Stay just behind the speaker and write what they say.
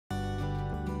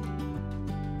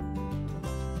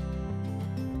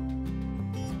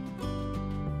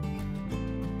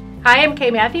Hi, I'm Kay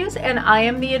Matthews, and I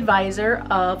am the advisor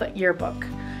of Yearbook.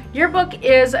 Yearbook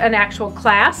is an actual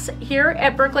class here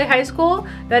at Berkley High School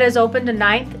that is open to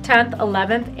 9th, 10th,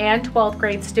 11th, and 12th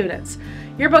grade students.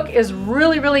 Yearbook is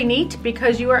really neat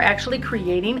because you are actually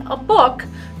creating a book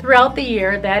throughout the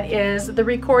year that is the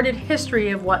recorded history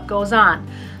of what goes on.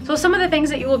 So some of the things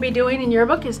that you will be doing in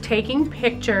Yearbook is taking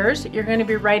pictures. You're going to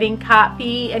be writing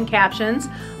copy and captions,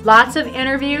 lots of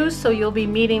interviews, so you'll be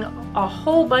meeting a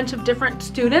whole bunch of different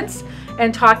students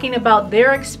and talking about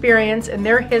their experience and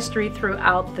their history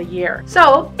throughout the year.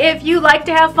 So if you like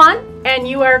to have fun and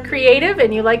you are creative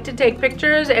and you like to take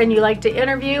pictures and you like to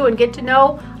interview and get to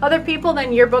know other people,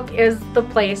 then Yearbook is the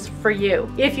place for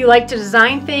you. If you like to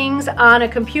design things on a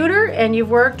computer and you've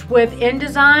worked with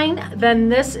InDesign, then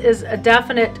this is a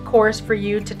definite course for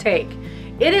you to take.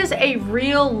 It is a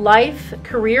real life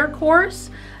career course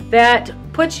that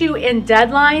puts you in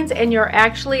deadlines and you're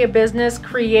actually a business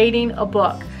creating a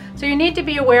book. So you need to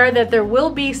be aware that there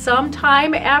will be some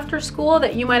time after school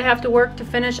that you might have to work to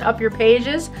finish up your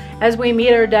pages as we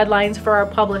meet our deadlines for our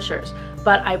publishers.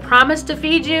 But I promise to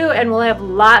feed you and we'll have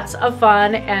lots of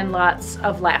fun and lots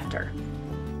of laughter.